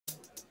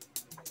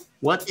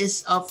What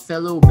is up,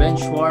 fellow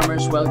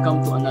benchwarmers?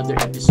 Welcome to another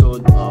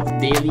episode of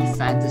Daily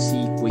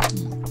Fantasy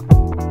Quickie.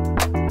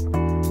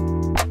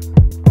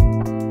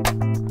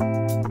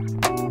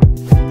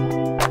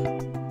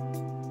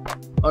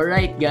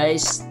 Alright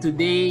guys,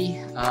 today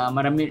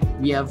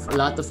we have a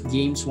lot of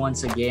games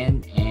once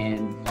again,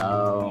 and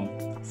of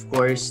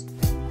course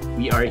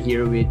we are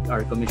here with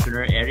our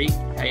commissioner Eric.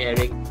 Hi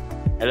Eric.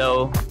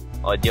 Hello.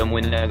 Audio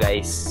muna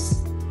guys.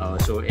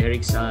 So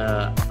Eric's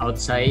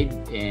outside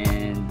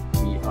and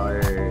we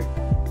are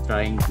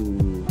trying to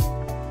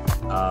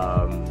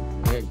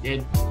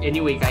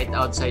anyway, kahit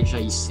outside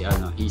siya,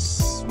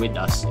 he's with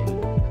us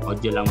and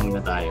audio lang muna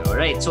tayo.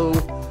 Alright, so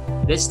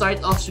let's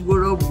start off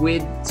siguro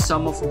with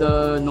some of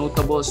the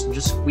notables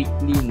just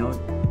quickly, no?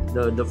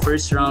 The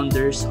first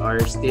rounders are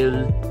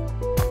still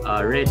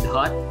red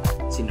hot.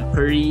 Sina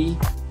Curry,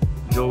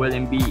 Joel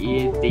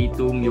Embiid,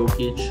 Tatum,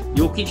 Jokic.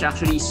 Jokic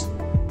actually is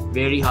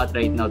very hot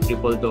right now,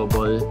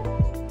 triple-double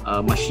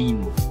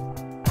machine.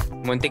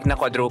 Muntik na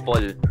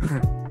quadruple.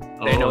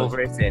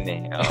 Turnovers din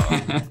eh.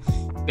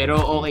 Pero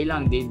okay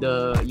lang,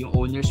 yung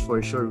owners for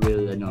sure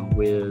will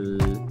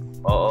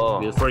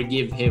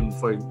forgive him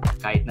for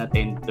kahit na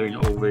 10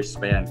 turnovers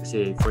pa yan,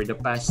 kasi for the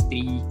past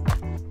 3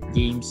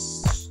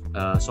 games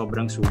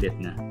sobrang sulit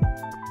na.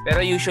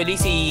 Pero usually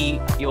si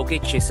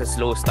Jokic is a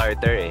slow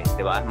starter eh,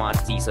 'di ba? Mga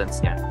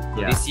seasons niya.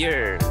 Yeah. This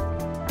year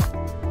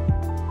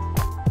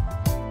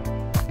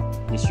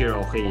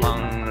okay.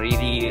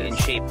 Really in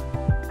shape.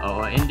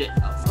 And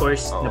of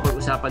course,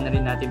 napag-usapan na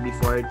rin natin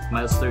before,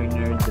 Miles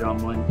Turner,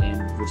 Drummond,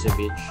 and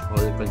Vucevic,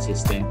 all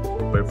consistent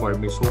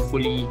performers.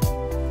 Hopefully,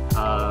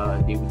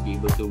 they would be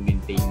able to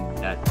maintain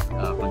that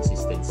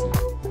consistency.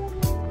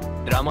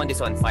 Drummond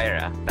is on fire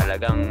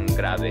Talagang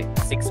grabe.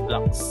 6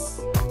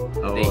 blocks.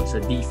 Sa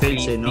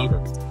defense no?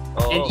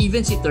 And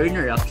even si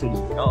Turner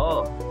actually.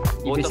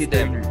 Both of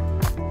them.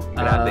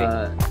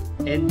 Grabe.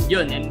 And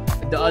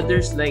the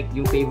others, like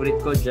yung favorite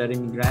ko,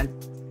 Jeremy Grant,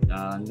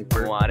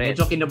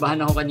 medyo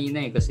kinabahan ako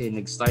kanina kasi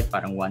nag-start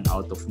parang 1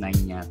 out of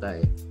 9 yata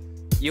eh.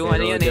 Yung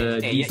pero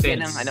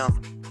defense.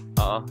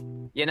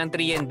 Yan ang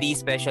 3&D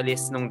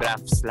specialist nung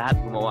drafts. Lahat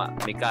gumawa.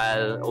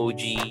 Mikal,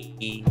 OG,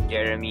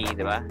 Jeremy,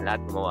 di ba?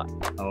 Lahat gumawa.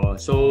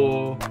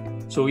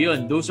 So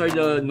yun. Those are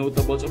the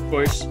notables. Of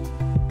course,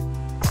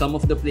 some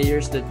of the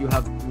players that you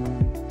have to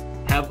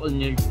have on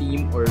your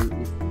team, or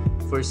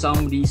for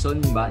some reason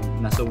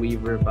nasa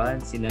waiver pa,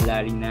 sila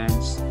Larry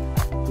Nance,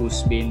 who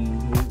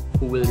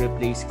will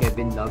replace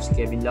Kevin Love.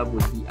 Kevin Love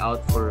will be out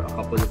for a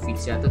couple of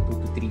weeks yata,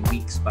 2 to 3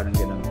 weeks, parang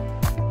ganun.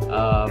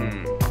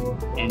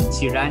 And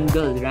si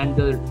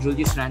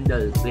Julius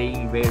Randle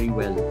playing very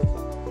well.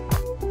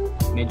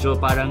 Medyo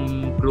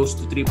parang close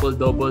to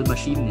triple-double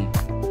machine eh.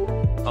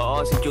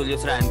 Si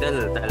Julius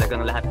Randle,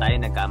 talagang lahat tayo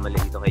nagkamali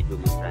dito kay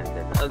Julius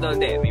Randle. Although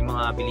may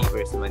mga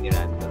believers naman ni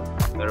Randle.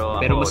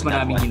 Pero mas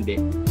maraming hindi.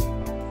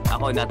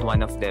 Ako, not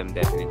one of them,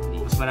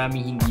 definitely. Mas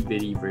maraming hindi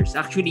believers.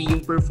 Actually,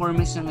 yung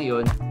performance niya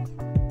ngayon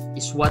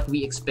is what we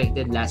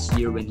expected last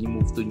year when he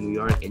moved to New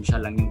York, and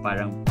siya lang yung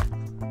parang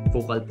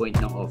focal point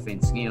ng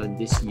offense. Ngayon,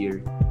 this year,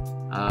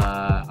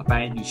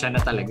 apparently, siya na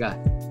talaga.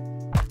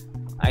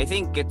 I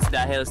think it's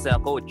dahil sa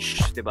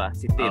coach, diba?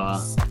 Si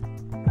Tibbs.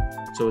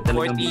 So,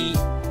 talagang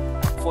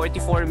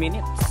 44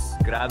 minutes.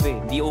 Grabe.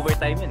 Di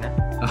overtime yun,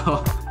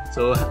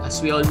 So,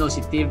 as we all know, si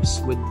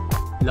Tibbs would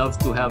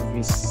love to have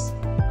his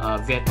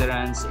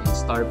veterans and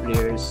star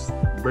players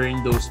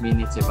burn those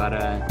minutes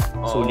para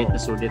sulit na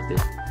sulit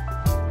eh.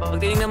 Pag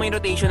tinignan mo yung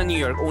rotation ng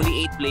New York,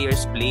 only 8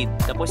 players played.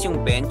 Tapos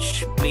yung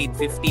bench played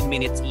 15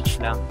 minutes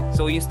each lang.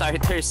 So yung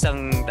starters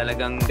ang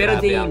talagang pero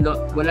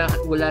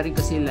wala rin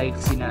kasi like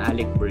sina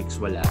Alec Burks,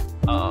 wala.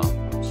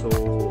 So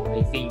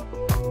I think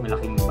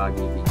malaking bagay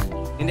din yun.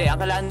 Hindi,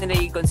 ang kailangan nila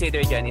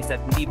i-consider dyan is that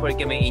hindi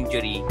porke may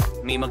injury,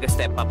 may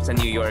mag-step up sa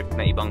New York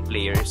na ibang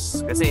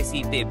players. Kasi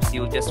si Tibbs,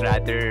 you'll just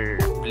rather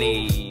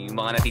play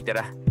yung mga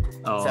natitira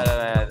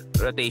sa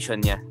rotation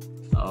niya.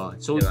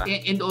 So diba?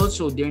 And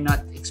also they're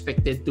not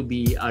expected to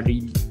be a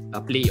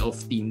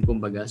playoff team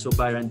kumbaga, so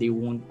parang they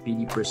won't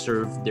really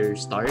preserve their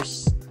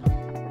stars.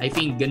 I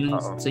think ganun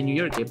sa New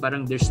York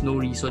parang there's no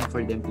reason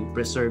for them to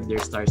preserve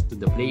their stars to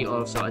the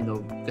playoffs, so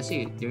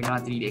kasi they're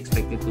not really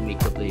expected to make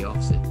the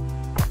playoffs eh.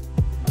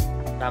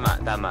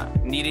 Tama.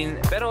 Hindi rin,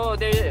 pero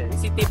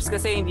si Tibbs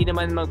kasi hindi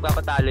naman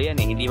magpapatalo yan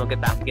eh, hindi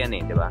magka-tank yan eh,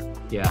 di ba?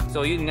 Yeah.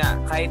 So yun nga,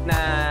 kahit na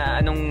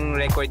anong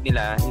record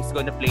nila, he's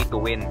gonna play to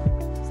win.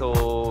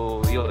 So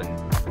yun.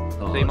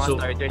 So yung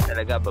mga starters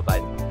talaga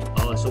babad.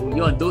 So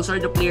yun, those are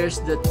the players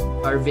that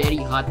are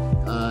very hot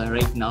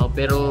right now.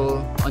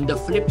 Pero on the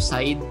flip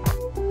side,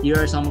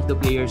 here are some of the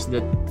players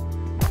that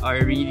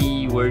are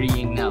really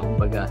worrying na.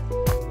 Kumbaga,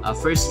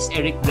 first is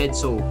Eric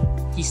Bledsoe.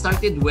 He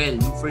started well.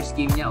 Yung first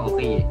game niya,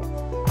 okay eh.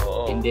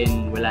 And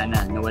then nawala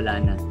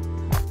na.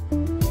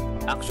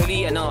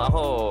 Actually,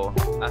 ako,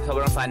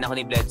 sobrang fan ako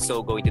ni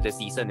Bledsoe going to the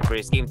season. The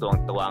first game,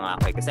 tuwang-tuwa nga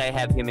ako kasi I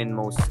have him in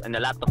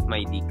a lot of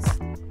my leagues.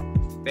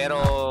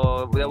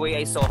 Pero the way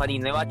I saw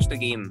kanina, I watched the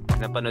game,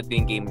 napanood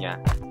ko yung game niya.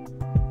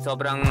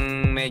 Sobrang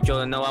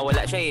medyo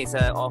nawawala siya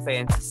sa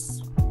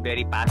offense.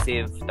 very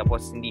passive,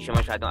 tapos hindi siya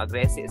masyadong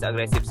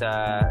aggressive sa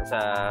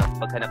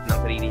paghanap ng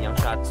sarili niyang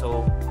shot.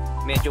 So,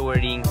 medyo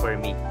worrying for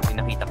me yung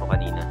nakita ko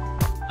kanina.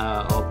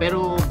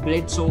 Pero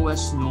Bledsoe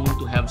was known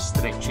to have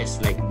stretches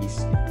like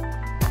this.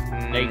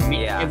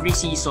 Every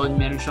season,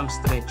 meron siyang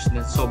stretch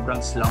na sobrang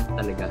slump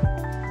talaga.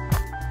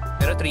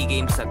 Pero 3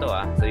 games na to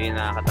so yun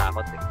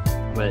nakakatakot eh.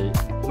 Well,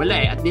 wala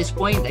eh. At this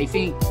point, I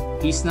think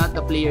he's not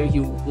the player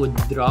you would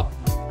drop.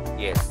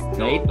 Yes.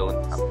 Right? Don't.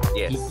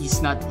 Yes.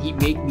 He's not. He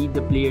may be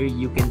the player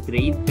you can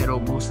trade, pero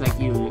most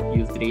likely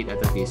you'll trade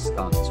at a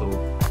discount. So,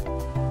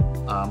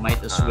 might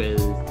as well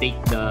take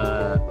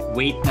the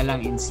wait na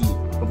lang and see.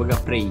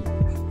 Kumbaga pray.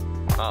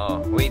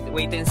 Oo.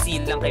 Wait and see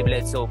lang kay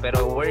Bledsoe.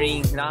 Pero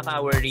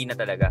nakaka-worry na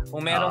talaga.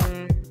 Kung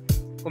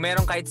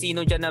merong kahit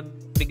sino dyan na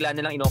bigla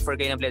na lang in-offer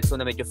kayo ng Bledsoe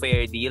na medyo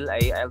fair deal,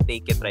 I'll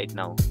take it right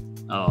now.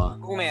 Oo.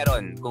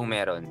 Kung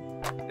meron.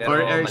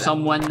 Pero or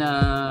someone na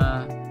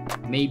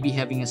maybe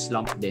having a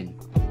slump din.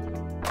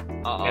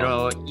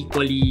 Pero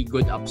equally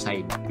good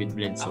upside with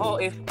Bledsoe. Ako,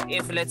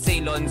 if let's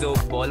say Lonzo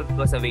Ball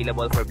was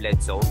available for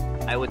Bledsoe,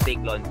 I would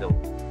take Lonzo.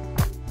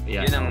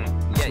 Yeah.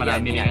 Mas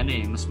marami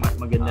rin mas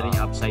maganda rin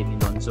yung upside ni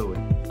Lonzo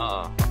eh.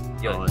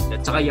 Yun.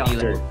 Tsaka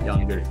younger.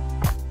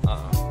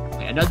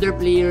 Okay, another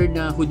player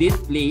na who did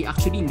play,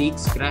 actually late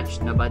scratch,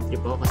 na bad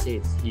trip ako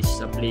kasi he's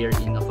a player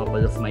in a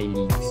couple of my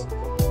leagues.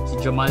 Si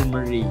Jamal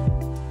Murray.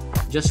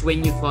 Just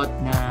when you thought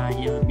na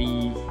he'll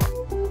be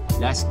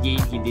last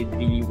game, he did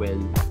really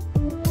well.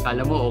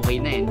 Kala mo okay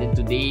na, and then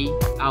today,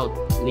 out,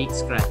 late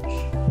scratch.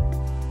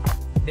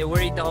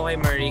 Worried ako kay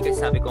Murray kasi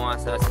sabi ko nga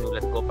sa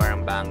sinulat ko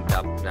parang banged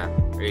up na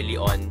early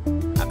on,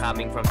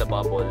 coming from the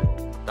bubble.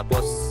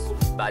 Tapos,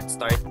 bad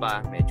start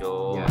pa,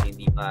 medyo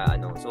hindi pa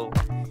So,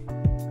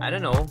 I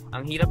don't know,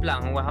 ang hirap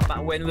lang.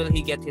 When will he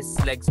get his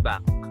legs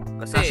back?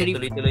 Kasi actually,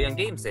 tuloy-tuloy ang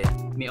games eh.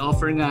 May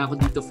offer nga ako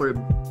dito for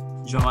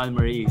Jamal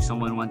Murray.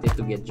 Someone wanted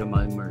to get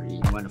Jamal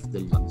Murray in one of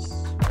the leagues.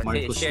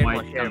 Marcus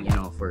Smart ang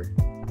in-offer.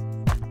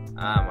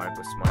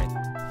 Marcus Smart.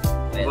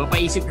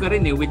 Papaisip ka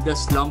rin with the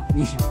slump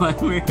ni Jamal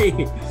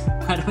Murray.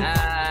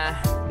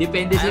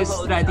 Depende sa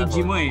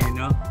strategy mo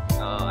no?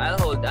 I'll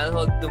hold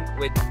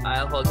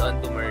on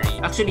to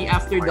Murray. Actually,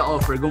 after the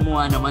offer,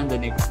 gumawa naman the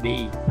next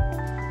day.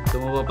 So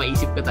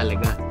mapapaisip ka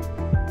talaga.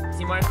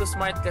 Si Marcus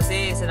Smart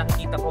kasi sa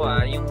nakikita ko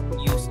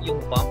yung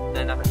bump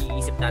na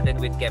nakaiisip natin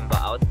with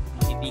Kemba out,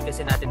 hindi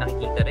kasi natin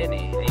nakikita rin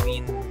eh. I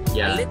mean,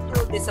 a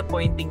little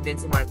disappointing din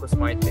si Marcus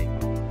Smart eh.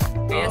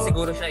 Kaya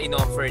siguro siya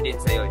in-offer din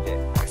sa'yo,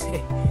 Jeff.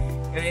 Kasi,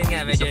 ngayon nga,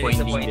 medyo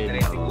disappointing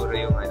rin siguro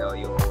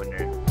yung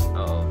owner.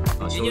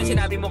 Yun yung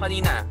sinabi mo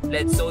kanina.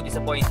 Bledsoe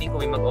disappointing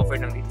kung may mag-offer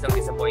ng isang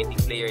disappointing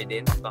player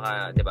din.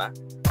 Baka, di ba?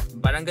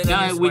 Parang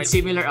ganun with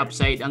similar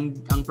upside. Ang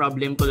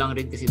problem ko lang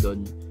rin kasi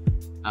doon,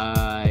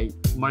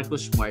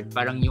 Marcus Smart,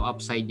 parang yung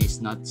upside is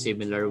not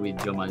similar with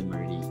Jamal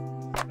Murray.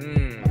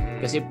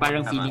 Kasi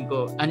parang feeling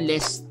ko,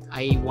 unless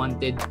I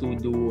wanted to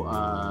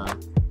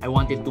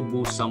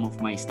boost some of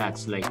my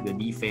stats like the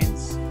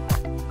defense,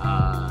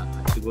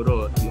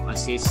 siguro yung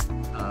assist,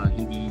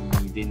 hindi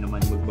din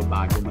naman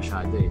magbabago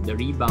masyado eh. The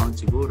rebound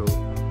siguro,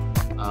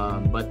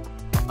 but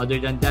other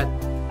than that,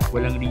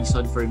 walang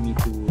reason for me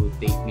to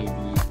take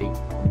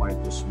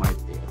Marcus Smart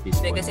at this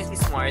point. Kasi si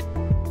Smart,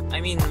 I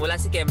mean, wala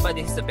si Kemba,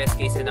 this is the best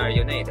case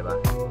scenario na diba?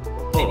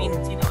 I mean,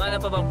 sino ka na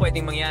pa bang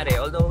pwedeng mangyari?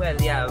 Although,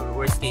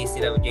 worst case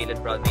sila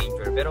Jaylen Brown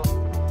major, pero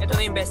ito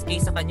na yung best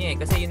case sa kanya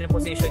kasi yun yung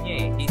position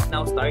niya he's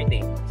now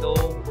starting. So,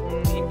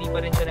 kung hindi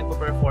pa rin siya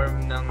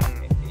nagpo-perform ng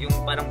yung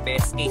parang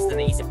best case na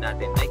naisip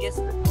natin, I guess,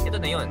 ito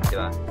na yun, di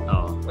ba?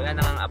 Wala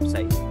na kang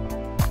upside.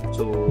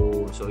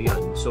 So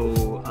yun. So,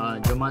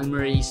 Jamal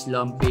Murray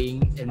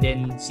slumping, and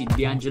then si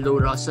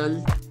D'Angelo Russell.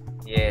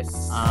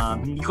 Yes.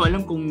 Hindi ko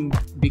alam kung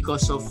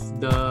because of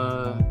the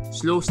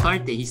slow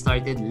start he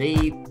started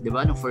late, di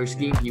ba? No first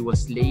game, he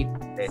was late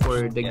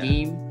for the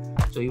game.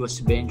 So, he was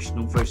benched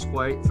nung first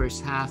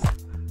half.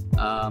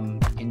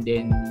 And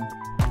then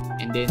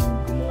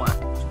gumawa.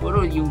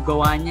 Siguro yung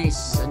gawa niya is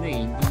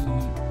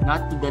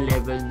not to the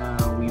level na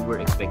we were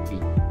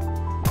expecting.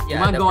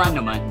 Gumagawa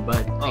naman,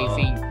 but I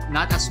think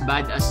not as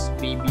bad as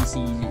maybe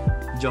si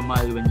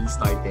Jamal when he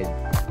started.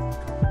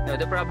 No,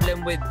 the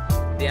problem with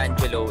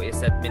D'Angelo is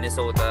that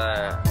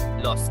Minnesota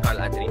lost Karl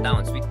Anthony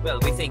Towns.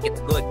 We think it's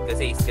good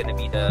kasi he's gonna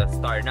be the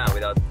star now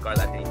without Karl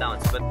Anthony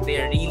Towns, but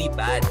they're really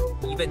bad.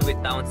 Even with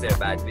Towns, they're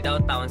bad.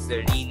 Without Towns,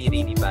 they're really,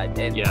 really bad.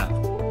 And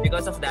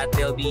because of that,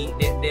 there'll be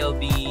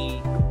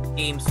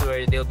games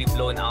where they'll be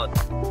blown out.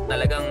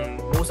 Talagang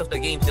most of the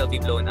games they'll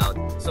be blown out.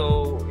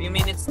 So yung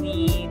minutes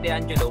ni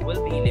D'Angelo will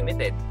be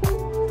limited.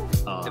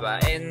 Diba?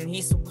 And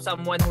he's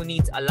someone who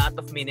needs a lot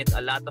of minutes,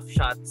 a lot of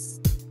shots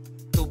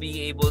to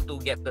be able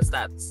to get the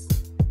stats.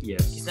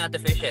 Yes. He's not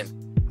efficient.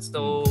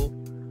 So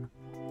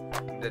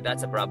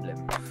that's a problem.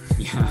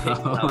 That's a big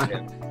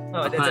problem.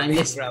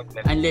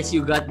 Unless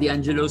you got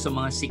D'Angelo sa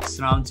mga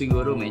 6th round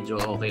siguro, medyo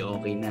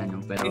okay na.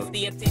 No? Pero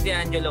 50th si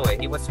D'Angelo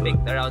He was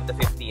picked around the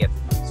 50th.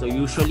 So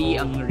usually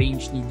ang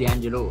range ni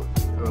D'Angelo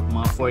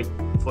mga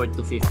 4th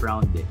to 5th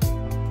round eh.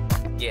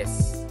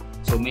 Yes.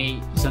 So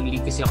may isang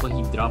league kasi ako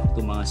he dropped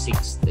to mga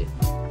 6th eh.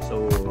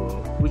 So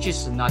which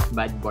is not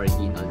bad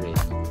bargain already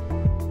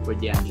for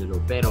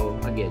D'Angelo. Pero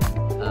again,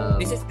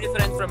 this is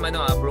different from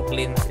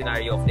Brooklyn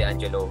scenario of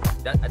D'Angelo.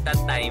 At that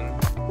time,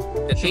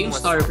 the team was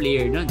star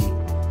player nun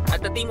eh.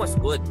 At the team was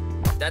good.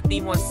 That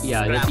team was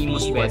the team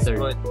was better.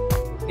 Was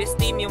good. This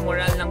team, yung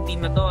moral ng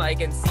team na to, I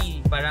can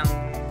see parang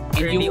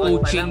and early yung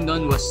on coaching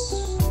nun was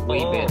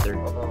way better.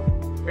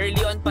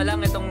 Early on pa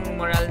lang itong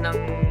moral ng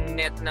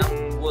net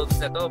ng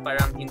Wolves na to,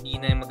 parang hindi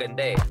na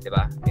maganda eh, di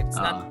ba? It's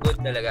not good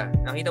talaga.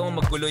 Nakita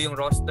mo magulo yung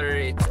roster,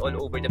 it's all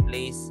over the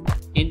place.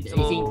 And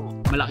I think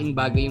malaking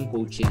bagay yung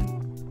coaching.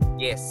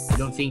 Yes. I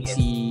don't think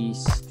si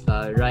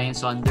Ryan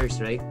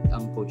Saunders, right?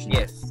 Ang coach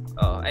niya. Yes.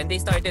 And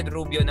they started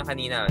Rubio na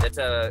kanina. That's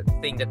a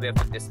thing that we have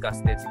to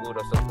discuss din siguro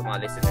sa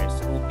mga listeners.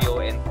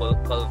 Rubio and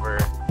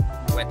Culver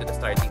went to the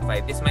starting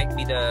five. This might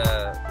be the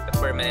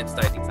permanent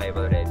starting five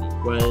already.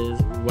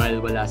 While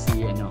wala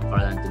si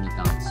Karl Anthony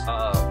Towns.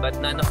 But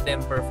none of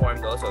them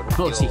performed also.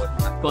 Rubio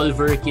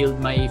Culver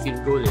killed my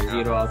field goal.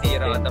 0 out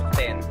of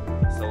 10.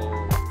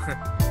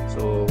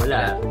 So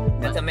wala.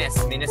 That's a mess.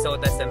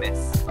 Minnesota's a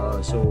mess.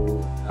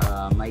 So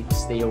might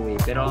stay away.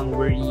 Pero ang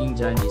worrying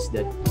dyan is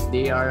that if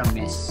they are a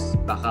mess,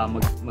 baka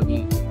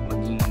maging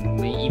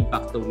may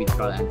impact with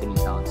Karl Anthony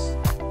Towns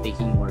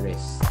taking more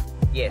rest.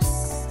 Yes.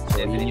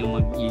 So yun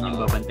yung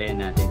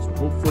babantayan natin. So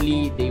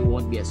hopefully they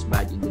won't be as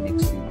bad in the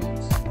next few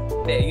games.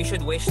 You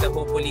should wish that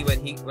hopefully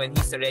when he's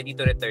ready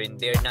to return,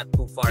 they're not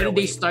too far away. Pero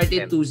they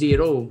started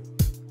 2-0.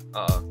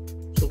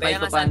 So kaya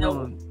kahit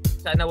paano,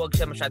 sana wag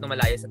siya masyadong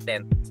malayo sa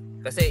 10th.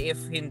 Kasi if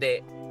hindi,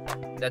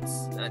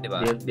 that's, di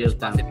ba? They'll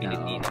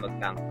possibility na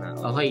mag-tank na.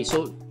 Okay,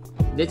 so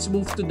let's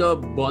move to the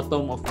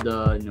bottom of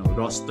the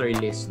roster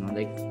list.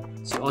 Like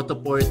si Otto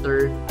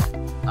Porter,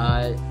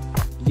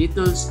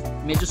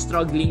 medyo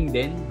struggling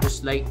din,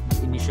 just like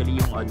initially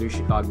yung other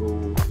Chicago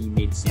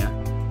teammates niya.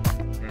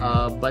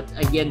 But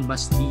again,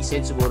 mas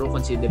decent siguro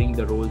considering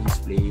the role he's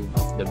playing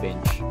off the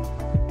bench.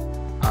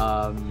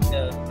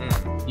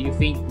 Do you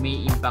think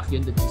may impact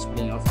yun that he's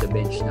playing off the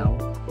bench now?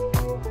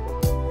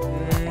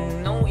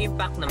 No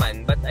impact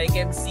naman, but I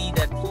can see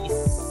that he's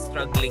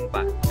struggling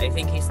pa. I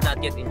think he's not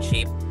yet in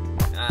shape.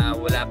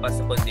 Wala pa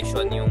sa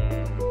condition yung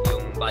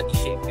body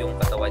shape, yung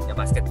katawan niya,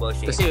 basketball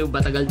shape. Kasi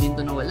batagal din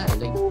to nawala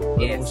eh. Like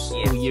almost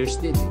 2 years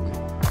din.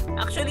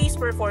 Actually, he's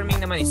performing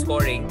naman, he's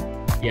scoring.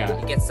 Yeah.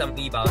 He gets some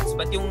rebounds,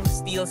 but yung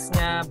steals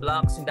niya,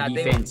 blocks, yung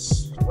dati,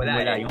 defense,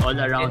 wala. Yung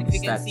all-around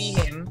stats.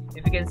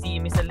 If you can see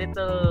him, he's a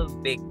little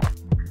big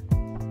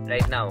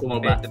right now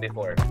compared to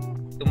before.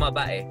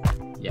 Tumaba eh.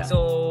 Yeah.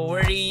 So,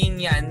 worrying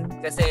yan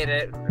kasi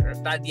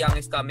Tad Young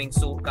is coming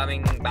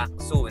back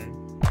soon.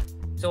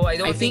 So, I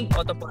think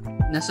Otto Porter,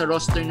 nasa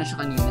roster na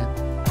siya kanina.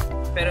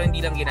 Pero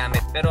hindi lang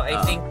ginamit. Pero I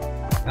think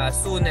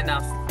soon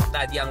enough,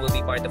 Tad Young will be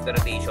part of the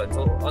rotation.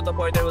 So, Otto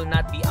Porter will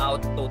not be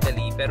out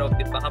totally. Pero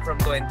baka from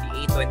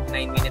 28,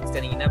 29 minutes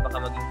kanina, baka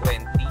maging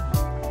 20.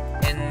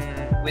 And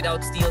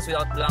without steals,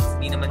 without blocks,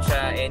 hindi naman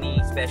siya any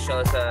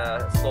special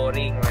sa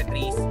scoring or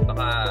threes.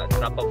 Baka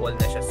droppable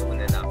na siya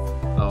soon enough.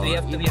 So you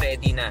have to be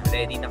ready na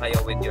kayo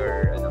with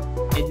your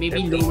and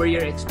maybe lower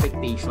your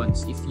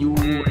expectations if you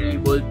were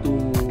able to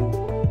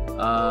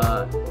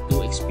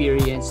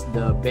experience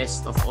the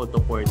best of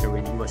Otto Porter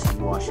when he was in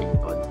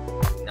Washington.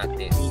 Not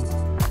this.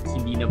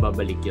 Hindi na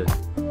babalik yun.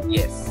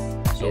 Yes.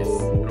 So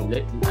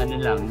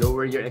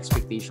lower your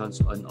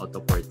expectations on Otto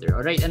Porter.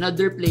 Alright,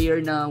 another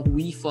player na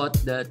we thought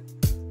that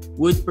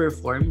would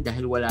perform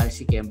dahil wala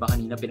si Kemba,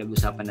 kanina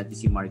pinag-usapan natin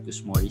si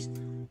Marcus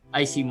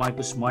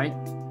Smart.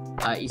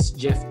 Is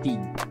Jeff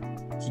Teague.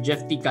 Si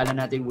Jeff Teague kala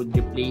natin would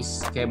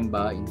replace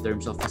Kemba in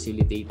terms of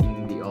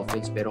facilitating the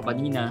offense, pero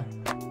kanina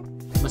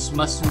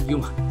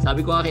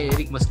sabi ko nga kay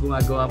Eric, mas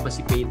gumagawa pa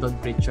si Peyton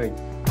Pritchard.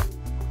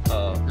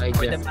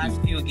 For the past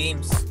few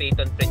games,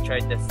 Peyton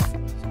Pritchard has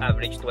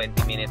averaged 20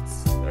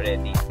 minutes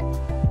already.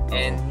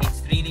 And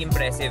it's really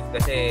impressive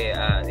kasi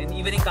and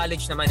even in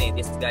college naman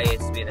this guy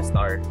has been a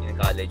star in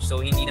college.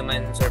 So hindi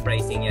naman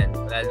surprising yan,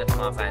 lalo na sa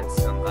mga fans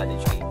ng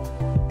college game.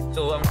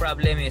 So ang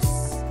problem is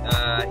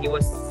it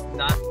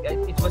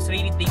was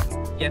really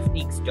Jeff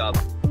Teague's job.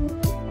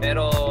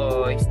 Pero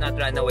he's not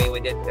run away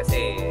with it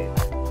kasi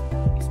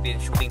he's been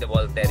shooting the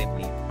ball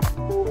terribly.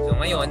 So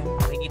ngayon,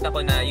 nakikita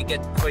ko na you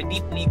get for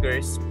deep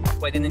leaguers,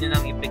 pwede na nyo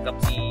nang i-pick up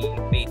si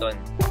Peyton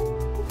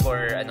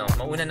for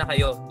mauna na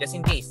kayo just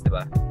in case,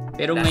 diba?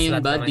 Pero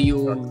ngayon ba,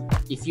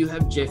 if you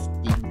have Jeff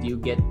Teague, do you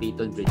get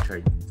Peyton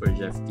Pritchard for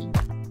Jeff Teague?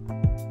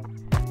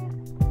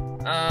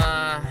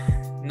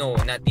 No,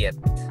 not yet.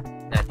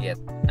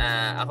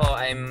 Ako,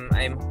 I'm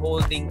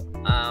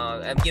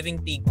giving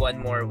Teague one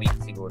more week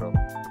siguro.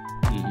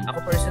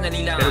 Ako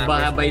personally lang. Pero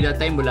by that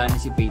time, wala na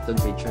si Peyton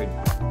Pritchard.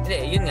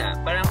 Hindi, yun nga.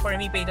 Parang for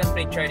me, Peyton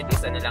Pritchard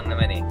is lang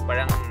naman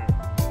Parang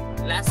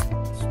last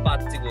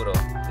spot siguro.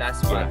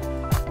 Last spot. Yeah.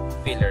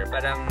 Filler.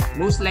 Parang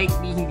most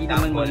likely, hindi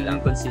naman maging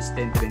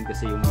consistent rin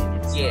kasi yung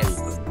minutes. Yes.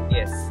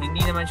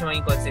 Hindi naman siya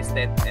maging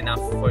consistent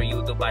enough for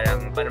you to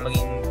para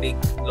maging big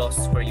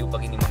loss for you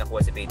pag hindi mo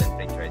nakuha si Peyton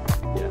Pritchard.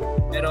 Yeah.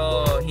 Pero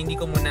hindi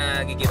ko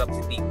muna give up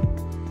si Teague.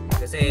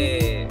 Kasi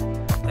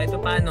kahit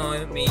paano,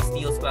 may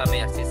steals pa,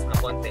 may assists na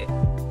konti.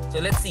 So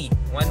let's see.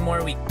 One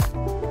more week.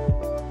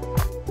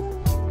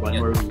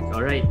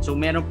 Alright. So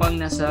meron pang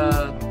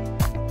nasa...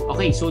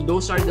 Okay, so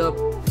those are the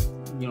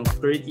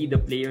currently the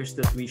players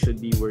that we should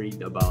be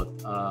worried about.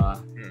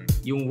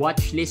 Yung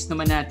watch list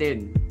naman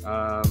natin.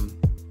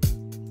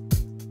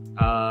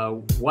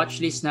 Watch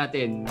list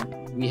natin,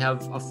 we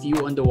have a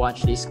few on the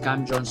watch list.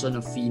 Cam Johnson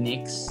of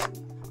Phoenix.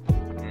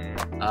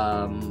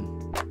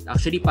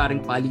 Actually,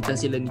 parang palitan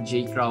sila ni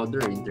Jay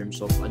Crowder in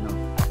terms of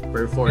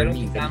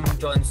performing. Pero Cam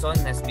Johnson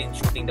has been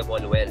shooting the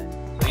ball well.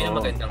 So yun ang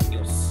magandang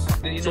news.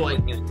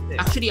 Good news.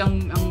 Actually,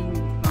 ang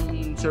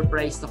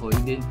surprised ako,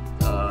 he didn't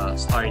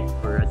start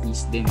or at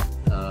least didn't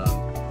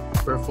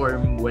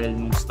perform well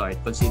nung start,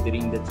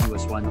 considering that he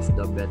was one of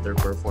the better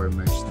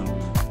performers nung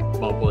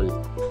bubble.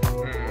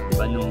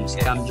 Diba, nung si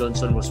Cam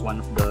Johnson was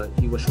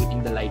he was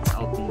shooting the lights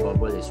out ng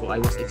bubble. So I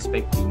was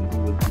expecting he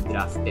would be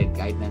drafted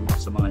kahit na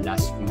sa mga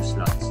last few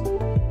slots.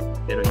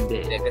 Pero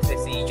hindi. Kasi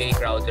si Jay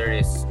Crowder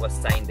was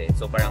signed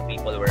So parang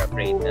people were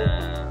afraid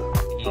na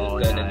he's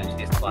gonna lose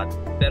his spot.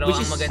 Pero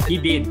which is, he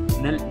did.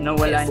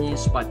 Nawala niya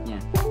yung spot niya.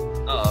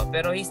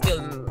 Pero he's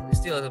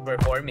still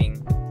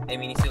performing. I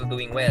mean, he's still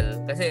doing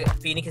well. Kasi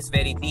Phoenix is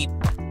very deep.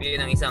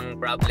 Yun ang isang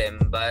problem.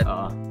 But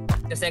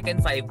the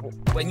second five,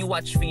 when you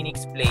watch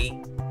Phoenix play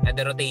at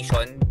the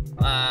rotation,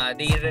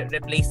 they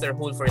replace their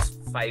whole first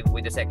five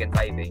with the second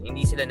five.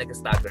 Hindi sila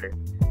nag-stagger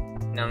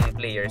ng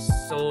players.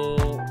 So,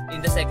 in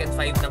the second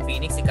five ng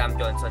Phoenix, si Cam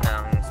Johnson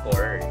ang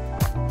scorer.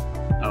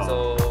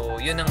 So,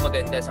 yun ang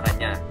maganda sa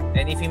kanya.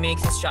 And if he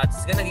makes his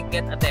shots, he's gonna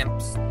get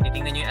attempts.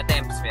 Titingnan nyo yung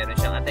attempts. Meron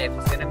siyang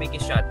attempts. He's gonna make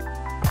his shot.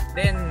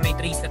 Then, may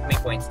threes at may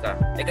points ka.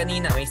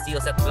 Kanina, may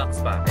steals at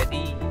blocks pa.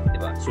 Di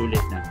ba?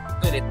 Sulit na.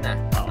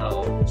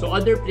 So,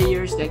 other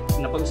players like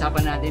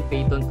napag-usapan natin,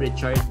 Peyton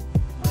Pritchard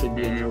should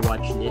be on your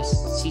watch list.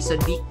 Si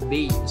Saddiq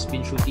Bey has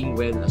been shooting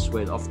well as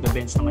well. Off the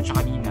bench naman siya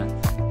kanina.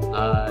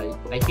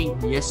 I think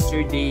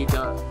yesterday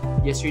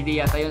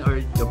yata yun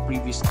or the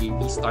previous game,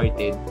 he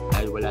started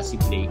dahil wala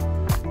si Blake.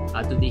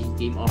 Today, he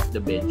came off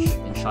the bench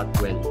and shot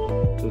well.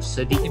 So,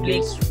 Saddiq Bey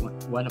is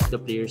one of the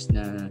players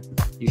na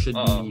you should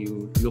be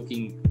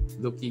looking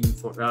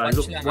for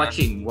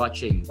watching.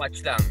 Watch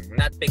lang,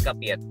 not pick up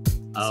yet.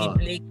 Si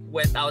Blake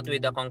went out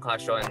with a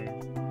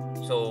concussion.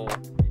 So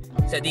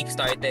Saddiq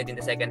started in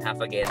the second half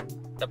again.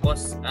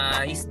 Tapos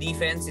his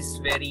defense is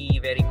very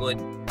very good.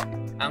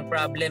 Ang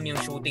problem yung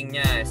shooting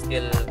niya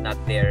still not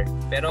there.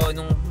 Pero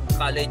nung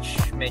college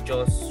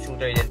medyo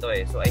shooter din to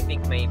So I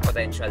think may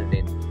potential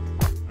din.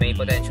 May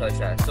potential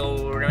siya.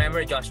 So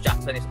remember Josh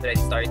Jackson is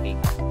already starting.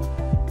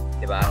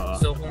 Diba?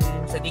 So kung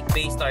Saddiq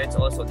Bey starts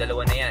also,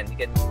 dalawa na yan.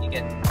 You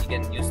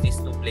can use these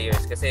two players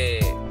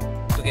kasi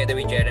together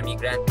with Jeremy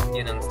Grant,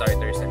 yun ang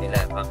starters na nila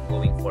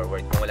going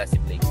forward kung wala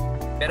si Blake.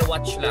 Pero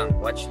watch lang.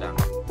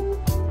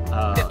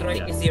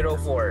 Detroit is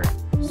 0-4.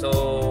 So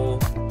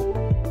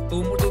 2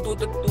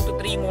 to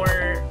 3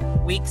 more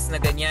weeks na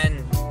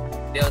ganyan,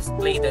 they'll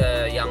play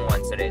the young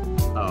ones already.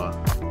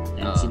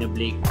 Sina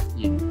Blake,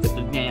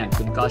 katulad nga yan,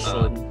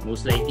 concussion,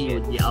 most likely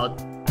would be out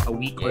a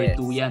week or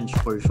 2 yan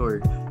for sure.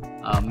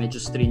 Medyo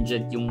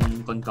stringent yung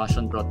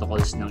concussion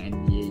protocols ng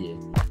NBA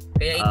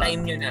Kaya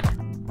i-time nyo na.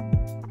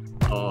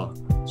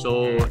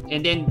 So,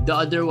 and then the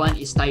other one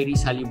is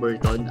Tyrese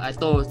Haliburton.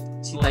 Ito,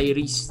 si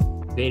Tyrese,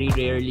 very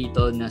rarely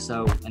to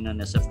nasa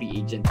free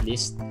agent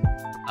list.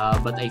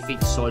 But I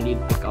think solid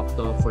pick up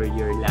to for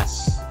your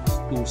last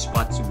 2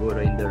 spots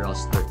siguro in the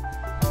roster.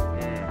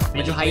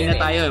 Medyo high na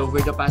tayo over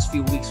the past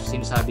few weeks.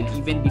 Sinasabi,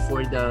 even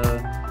before the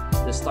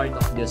start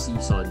of the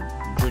season,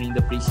 during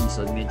the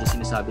preseason, medyo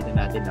sinasabi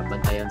na natin na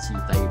bantayan si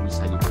Tyrese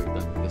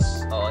Haliburton.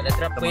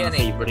 Na-drop ko yan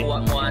Nakuha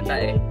mo ata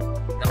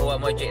Nakuha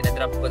mo, Jay.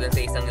 Na-drop ko dun sa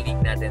isang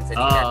league natin. Sa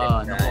league natin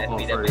sa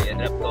FBW.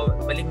 Na-drop ko.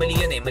 Mali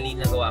yun Mali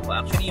nagawa ko.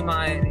 Actually, yung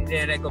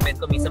mga recommend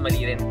ko, minsan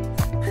mali rin.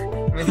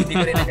 Hindi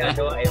ko rin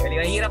nagagawa.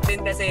 Mahirap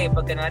din kasi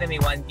pag kanwari may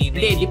 1 team.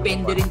 Hindi,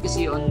 depende rin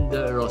kasi on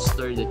the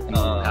roster that you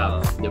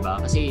have. Diba?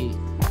 Kasi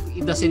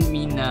it doesn't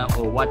mean na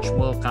watch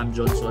mo Cam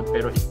Johnson,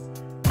 pero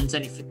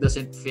minsan if it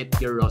doesn't fit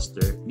your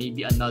roster,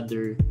 maybe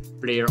another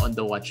player on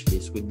the watch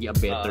list would be a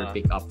better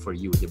pick up for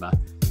you, diba?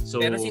 So,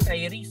 pero si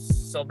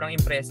Tyrese, sobrang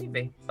impressive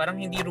Parang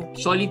hindi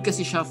rookie. Solid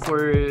kasi siya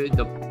for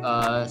the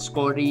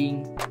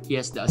scoring. He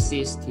has the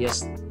assist. He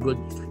has good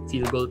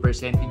field goal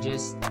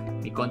percentages.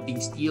 May konting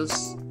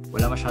steals.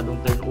 Wala masyadong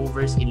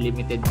turnovers in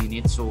limited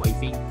minutes. So I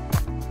think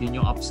yun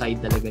yung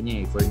upside talaga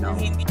niya for now.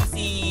 Hindi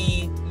si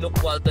Luke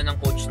Walton ang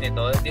coach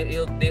nito.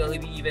 They'll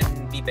even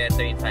be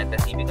better in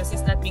fantasy because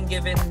he's not being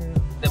given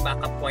the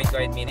backup point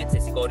guard minutes.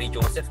 Si Corey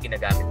Joseph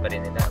ginagamit pa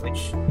rin nila,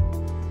 which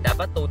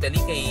dapat totally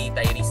kay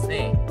Tyrese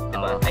na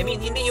diba? I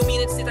mean, hindi yung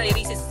minutes ni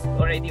Tyrese is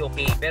already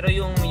okay, pero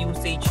yung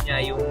usage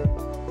niya,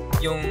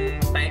 yung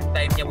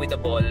time niya with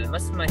the ball,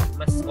 mas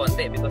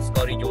konti because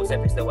Corey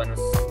Joseph is the one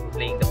who's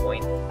playing the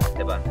point,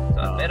 diba?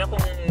 So, pero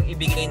kung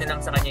ibigay na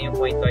lang sa kanya yung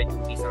point guard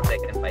duties ng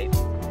second five,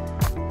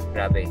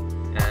 grabe.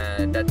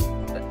 That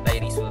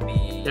Tyrese will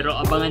be... Pero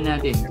abangan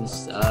natin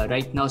because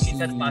right now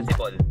that's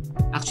possible.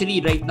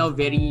 Actually, right now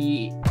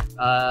very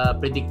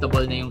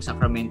predictable na yung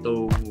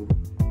Sacramento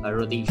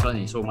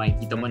rotation eh. So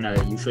makikita mo na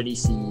usually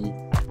si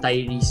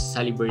Tyrese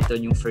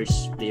Haliburton yung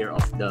first player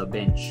off the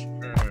bench.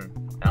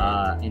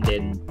 And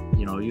then,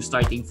 you know, yung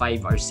starting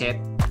 5 are set.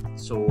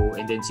 So,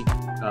 and then si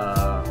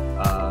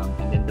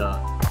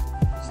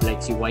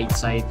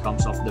Whiteside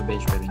comes off the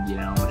bench pero hindi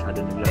na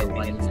masyado naglaro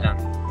kanina.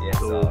 Yes,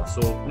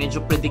 so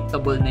medyo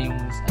predictable na yung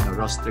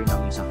roster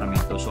ng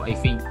Sacramento. So I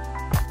think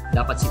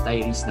dapat si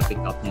Tyrese na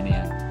pick up niya na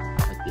yan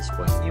at this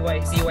point.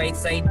 Si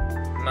Whiteside,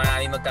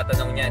 marami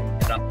magtatanong niyan,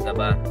 drop na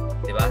ba?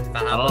 'Di ba?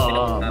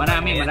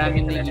 Marami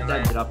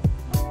nakikita drop.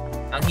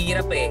 Ang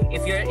hirap eh.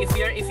 If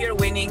you're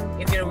winning,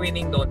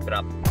 don't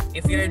drop.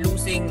 If you're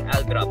losing,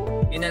 I'll drop.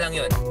 Yun na lang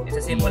yun. It's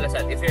as simple as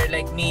that. If you're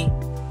like me,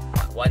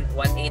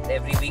 1-8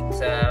 every week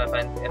sa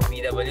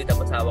FBW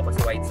tapos hawak ko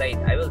si Whiteside,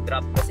 I will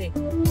drop kasi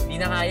hindi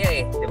na kaya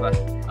eh, di ba?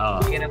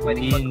 Hindi na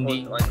pwedeng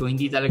mag-hold on. Kung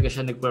hindi talaga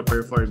siya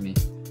nagpa-perform eh.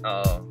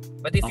 Oo.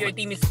 But if your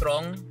team is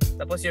strong,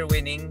 tapos you're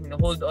winning,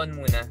 hold on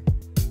muna.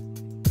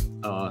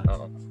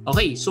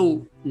 Okay,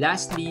 so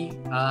lastly,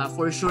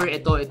 for sure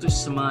ito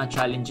sa mga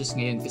challenges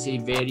ngayon kasi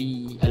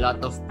a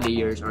lot of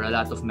players or a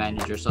lot of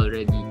managers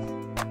already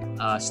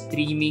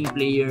streaming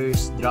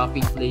players,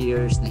 dropping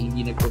players na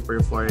hindi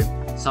nagpo-perform.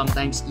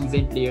 Sometimes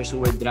even players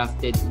who were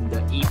drafted in the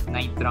 8th,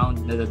 9th round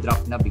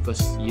na-drop na because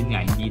yun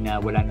nga,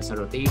 wala na sa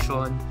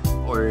rotation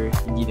or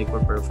hindi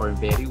nagpo-perform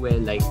very well.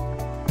 Like,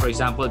 for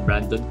example,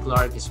 Brandon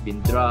Clark has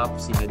been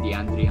dropped, sina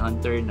DeAndre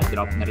Hunter,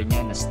 na-drop na rin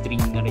yan, na-stream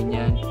na rin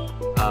yan.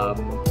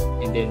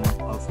 And then,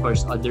 of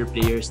course, other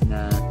players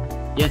na,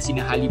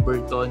 sina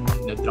Haliburton,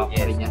 na-drop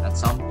na rin yan at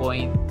some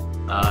point.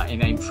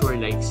 And I'm sure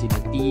like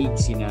sina Teague,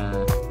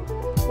 sina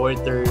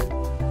Porter,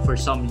 for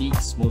some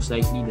leagues, most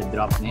likely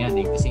na-drop na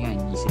yan kasi nga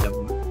hindi sila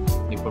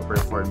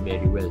nagpa-perform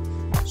very well.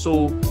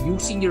 So,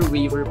 using your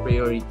waiver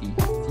priority,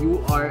 if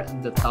you are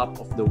at the top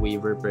of the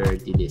waiver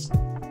priority list,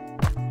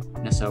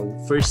 nasa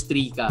first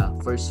 3 ka,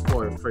 first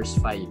 4, first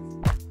 5,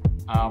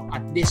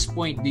 at this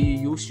point, do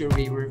you use your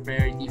waiver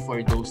priority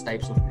for those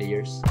types of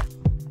players?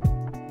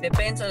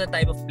 Depends on the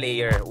type of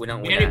player,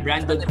 unang-una. Very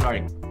Brandon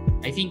Clark.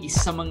 I think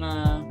isa sa mga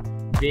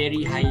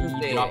very highly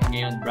dropped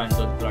ngayon,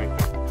 Brandon Clark.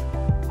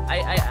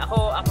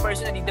 Ako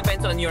personally,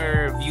 depends on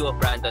your view of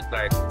Brandon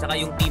Clark. Tsaka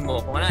yung team mo.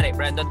 Kung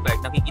Brandon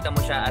Clark, nakikita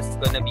mo siya as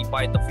gonna be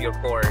part of your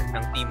core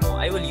ng team mo,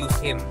 I will use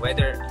him.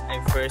 Whether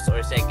I'm first or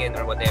second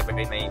or whatever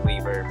in my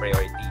waiver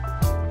priority.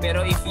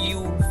 Pero if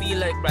you feel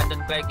like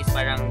Brandon Clark is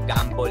parang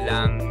gamble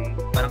lang,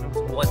 parang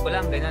subukan ko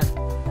lang, ganun,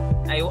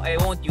 I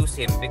won't use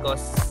him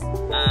because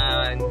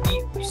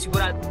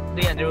sigurado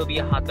yan, there will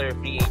be a hotter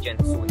free agent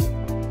soon.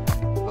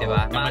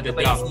 Diba? Maaga pa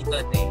yung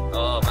season eh.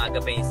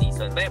 Maaga pa yung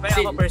season.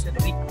 Pero ako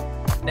personally,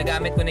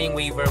 nagamit ko na yung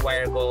waiver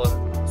wire ko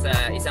sa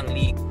isang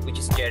league which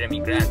is Jeremy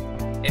Grant.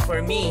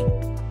 For me,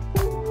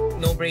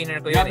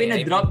 no-brainer ko yun. Grabe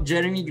na-drop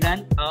Jeremy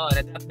Grant?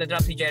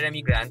 Na-drop si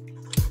Jeremy Grant.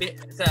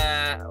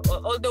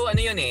 Although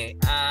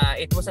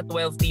it was a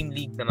 12-team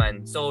league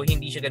naman. So,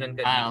 hindi siya ganun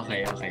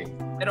okay.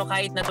 Pero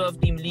kahit na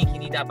 12-team league,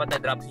 hindi dapat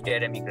na-drop si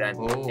Jeremy Grant.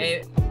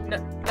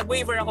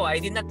 Nag-waiver ako. I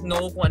did not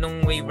know kung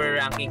anong waiver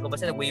ranking ko.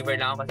 Basta nag-waiver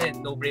lang ako kasi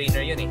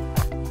no-brainer yun eh.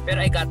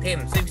 Pero I got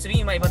him. So,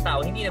 sabihin yung mga ibang tao,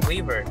 hindi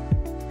nag-waiver.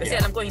 Kasi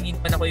alam ko, hindi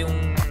naman ako yung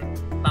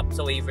top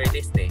sa waiver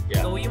list eh.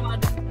 Yeah. So, yung mga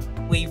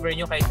waiver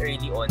nyo kahit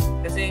early on.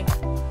 Kasi,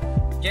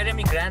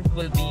 Jeremy Grant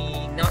will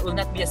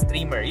not be a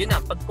streamer. Yun na,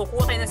 pag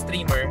kukuha kayo ng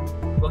streamer,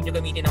 huwag nyo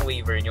gamitin ang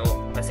waiver nyo.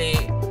 Kasi,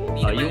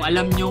 hindi naman... Yung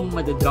alam nyo,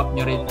 madadrop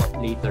nyo rin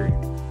later.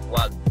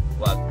 Wag.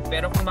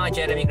 Pero kung mga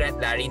Jeremy Grant,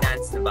 Larry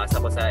Nance, nabasa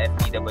ko sa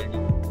FBW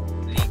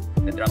League,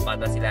 na-drop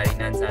ata si Larry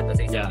Nance ata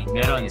sa isang league.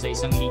 Meron, sa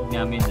isang league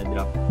namin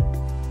na-drop.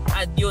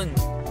 Yun.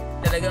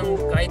 Talagang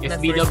kahit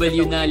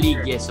FBW na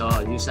league, yes.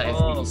 Yung sa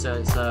FB,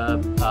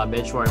 sa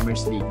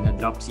Benchwarmers League,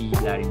 na-drop si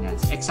Larry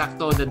Nance.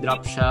 Eksakto,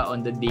 na-drop siya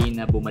on the day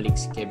na bumalik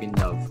si Kevin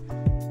Love.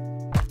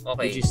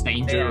 Okay. Which is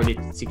na-injure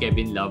ulit si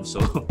Kevin Love.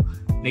 So,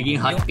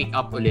 naging hot pick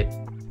up ulit.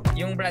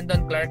 Yung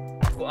Brandon Clark,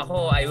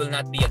 ako, I will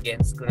not be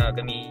against kung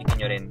gamitin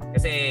nyo rin.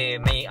 Kasi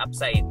may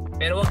upside.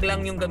 Pero wag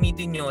lang yung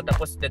gamitin nyo,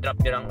 tapos na-drop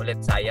nyo lang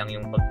ulit. Sayang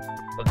yung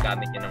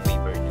paggamit nyo ng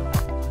waiver nyo.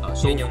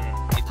 So,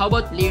 how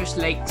about players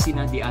like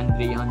sina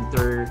DeAndre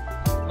Hunter,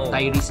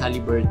 Tyrese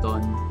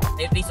Haliburton?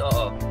 Tyrese,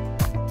 oo.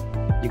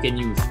 You can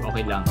use,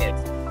 okay lang. Yes.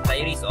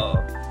 Tyrese, oo.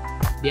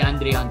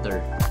 DeAndre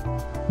Hunter.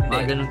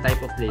 Mga ganung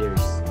type of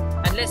players.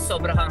 Unless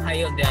sobra kang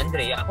high on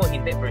DeAndre, ako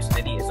hindi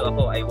personally. So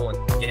ako, I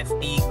won't. Jeff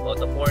Teague,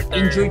 Otto Porter.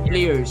 Injured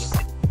players.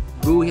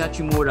 Rui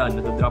Hachimura,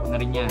 na-drop na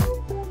rin yan.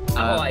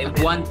 At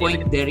one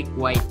point, Derek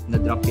White,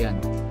 na-drop yan.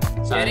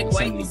 Derek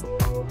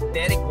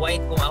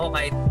White, kung ako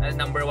kahit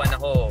number 1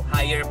 ako,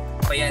 higher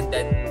pa yan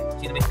than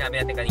sino ba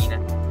sinabi natin kanina?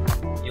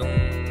 Yung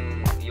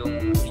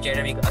si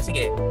Jeremy,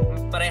 sige,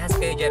 parehas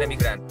kay Jeremy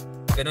Grant.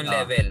 Ganun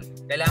level.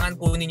 Kailangan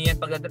kunin niyo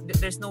yan.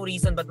 There's no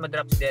reason ba't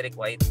ma-drop si Derek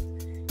White.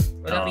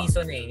 Walang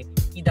reason eh.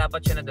 Hindi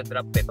dapat siya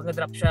na-drop eh. Pag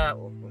na-drop siya,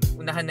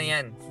 unahan na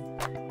yan.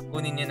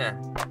 Kunin niyo na.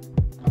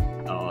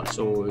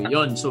 So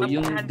yun. So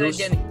yun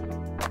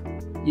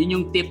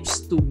yung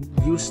tips to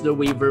use the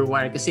waiver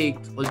wire kasi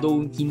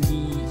although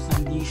hindi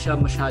siya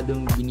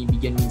masyadong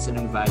binibigyan minsan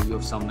ng value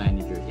of some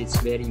managers, it's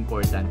very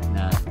important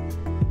na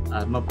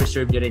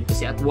ma-preserve nyo rin.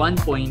 Kasi at one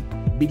point,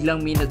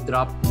 biglang may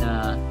na-drop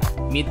na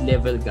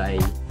mid-level guy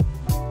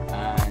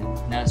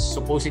na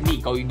supposedly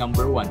ikaw yung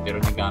number 1 pero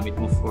nagamit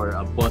mo for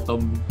a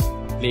bottom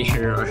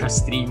player or a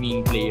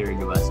streaming player,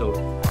 di ba? So,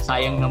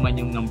 sayang naman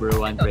yung number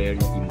 1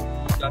 priority mo.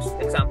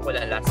 Example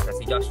last na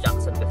si Josh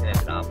Jackson kasi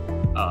na-drop.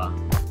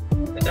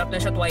 Na-drop na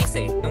siya twice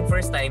eh. Nung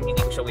first time, hindi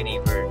ko siya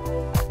waiver.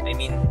 I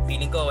mean,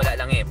 feeling ko wala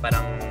lang eh.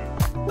 Parang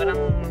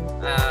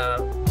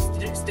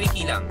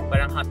streaky lang.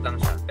 Parang hot lang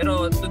siya.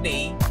 Pero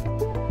today,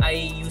 I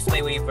use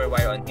my waiver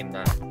wire on him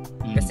na.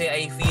 Kasi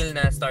I feel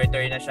na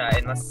starter na siya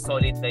and mas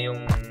solid na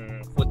yung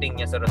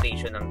footing niya sa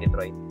rotation ng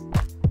Detroit.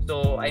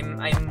 So I'm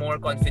more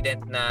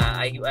confident na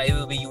I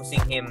will be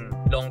using him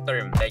long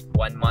term, like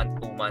 1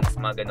 month, 2 months,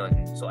 mga ganun.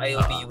 So I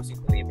will be using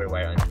the waiver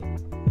wire on him.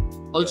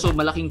 Also,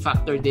 malaking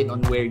factor din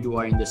on where you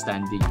are in the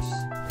standings.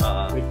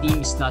 Your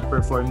team is not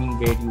performing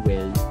very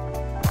well.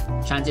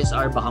 Chances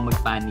are baka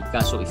magpanic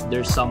ka. So if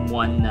there's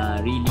someone na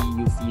really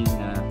you feel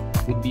na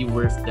would be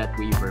worth that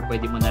waiver,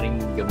 pwede mo na rin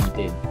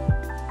gamitin.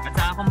 At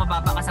saka kung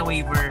mababa ka sa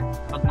waiver,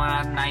 pag mga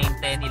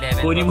 9,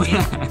 10, 11, kunin mo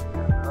na.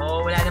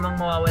 Wala namang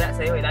mawawala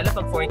sa'yo eh. Lalo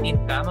pag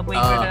 14 ka,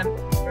 mag-waiver ka lang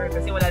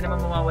kasi wala namang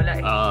mawawala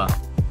eh.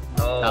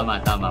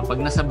 Tama. Pag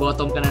nasa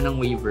bottom ka na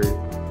ng waiver,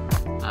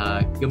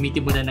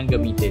 gamitin mo na ng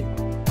gamitin.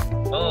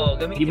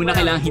 Hindi mo na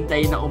kailangan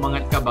hintayin na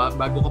umangat ka ba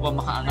bago ka pa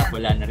makaangat,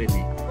 wala na rin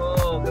eh.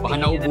 Baka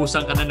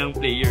naubusan ka na ng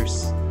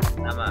players.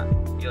 Tama,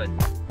 yun.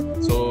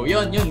 So,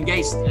 yun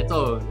guys.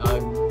 Ito,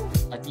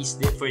 at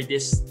least for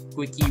this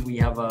quickie, we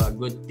have a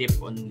good tip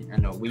on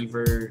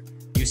waiver,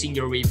 using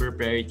your waiver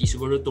priority.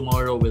 Siguro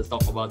tomorrow we'll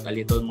talk about a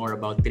little more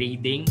about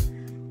trading,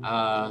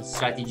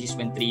 strategies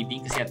when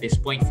trading. Kasi at this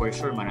point, for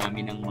sure,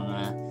 marami ng mga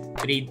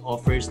trade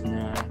offers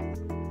na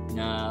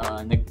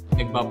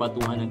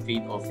nagbabatuhan ng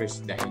trade offers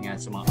dahil nga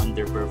sa mga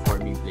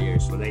underperforming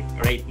players. So like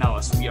right now,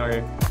 as we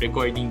are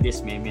recording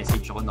this, may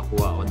message ako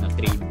nakuha na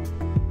trade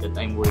that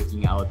I'm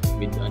working out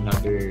with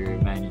another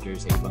manager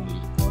sa ibang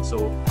league.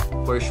 So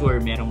for sure,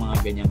 merong mga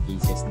ganyang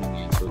cases na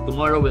ngayon. So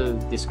tomorrow we'll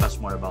discuss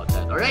more about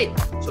that. Alright,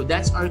 so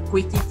that's our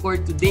quickie for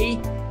today.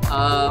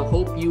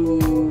 Hope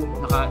you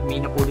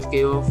may napulot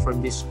kayo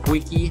from this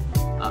quickie.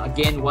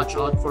 Again, watch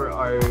out for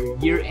our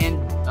year-end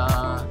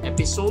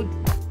episode.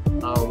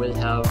 We'll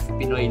have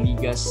Pinoy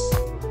Ligas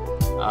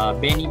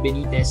Benny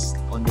Benitez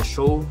on the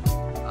show.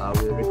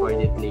 We'll record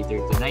it later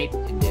tonight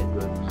and then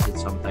we'll meet it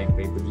sometime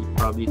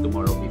probably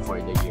tomorrow before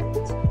the year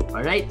ends.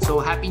 Alright, so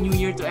Happy New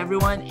Year to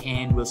everyone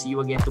and we'll see you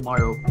again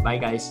tomorrow. Bye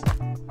guys.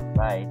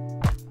 Bye.